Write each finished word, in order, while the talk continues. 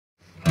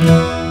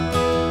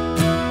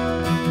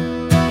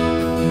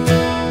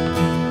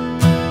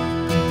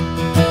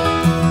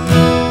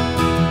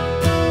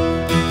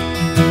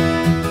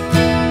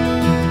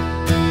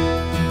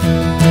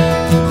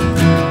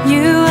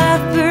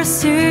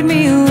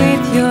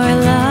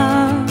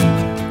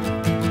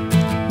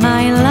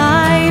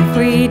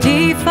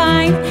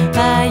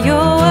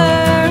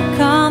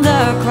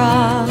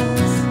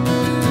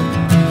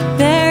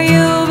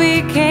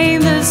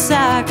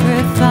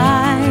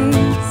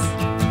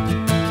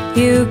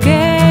You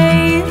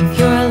gave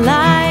your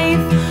life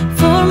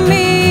for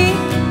me.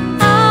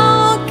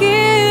 I'll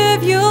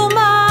give you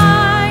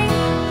mine.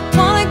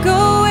 Wanna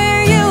go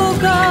where you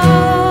go,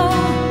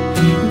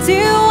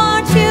 do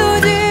what you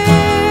do.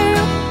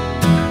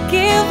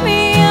 Give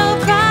me a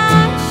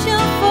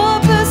passion for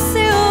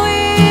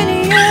pursuing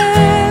you.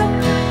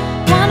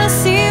 Wanna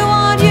see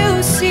what you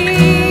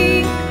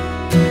see,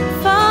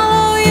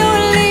 follow your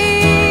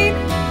lead.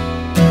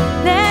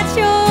 Let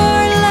your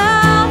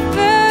love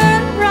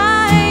burn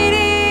bright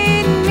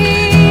in me.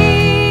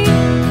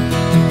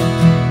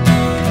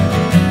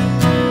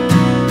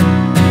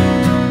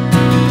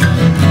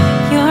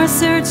 Your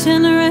search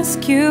and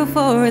rescue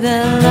for the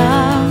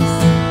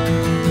lost.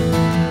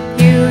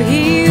 You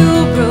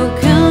heal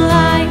broken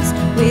lives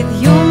with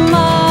your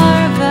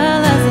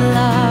marvelous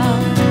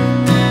love.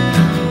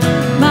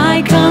 My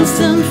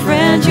constant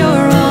friend,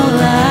 you're all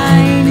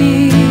I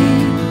need.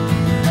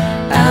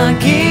 I'll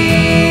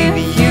give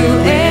you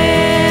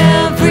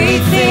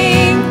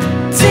everything.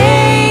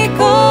 Take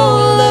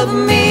all of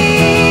me.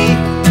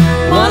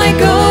 Wanna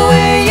go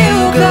where you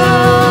go,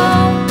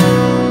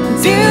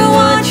 do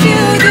what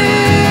you do.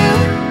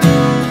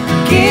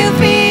 Give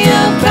me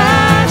a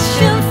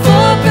passion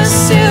for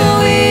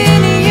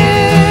pursuing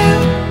you.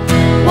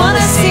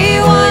 Wanna see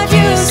what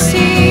you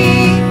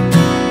see,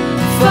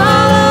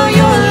 follow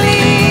your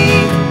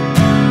lead.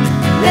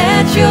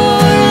 Let your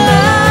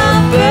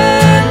love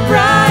burn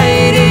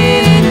bright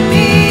in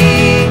me.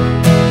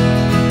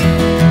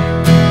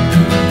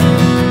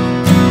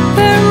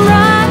 Burn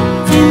bright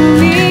in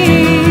me.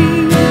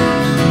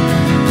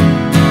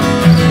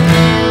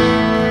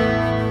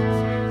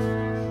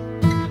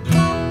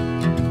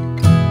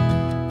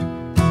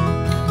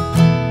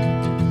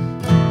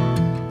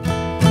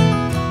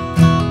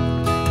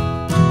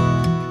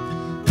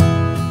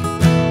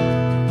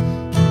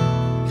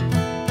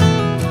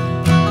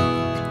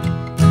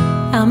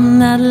 I'm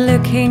not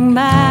looking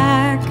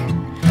back.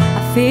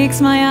 I fix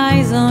my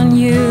eyes on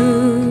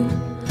you.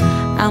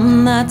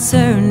 I'm not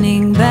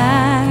turning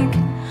back.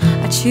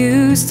 I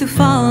choose to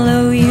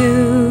follow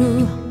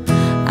you.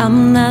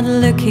 I'm not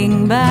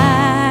looking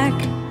back.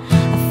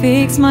 I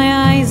fix my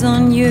eyes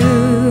on you.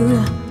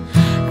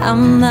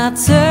 I'm not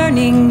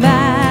turning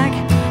back.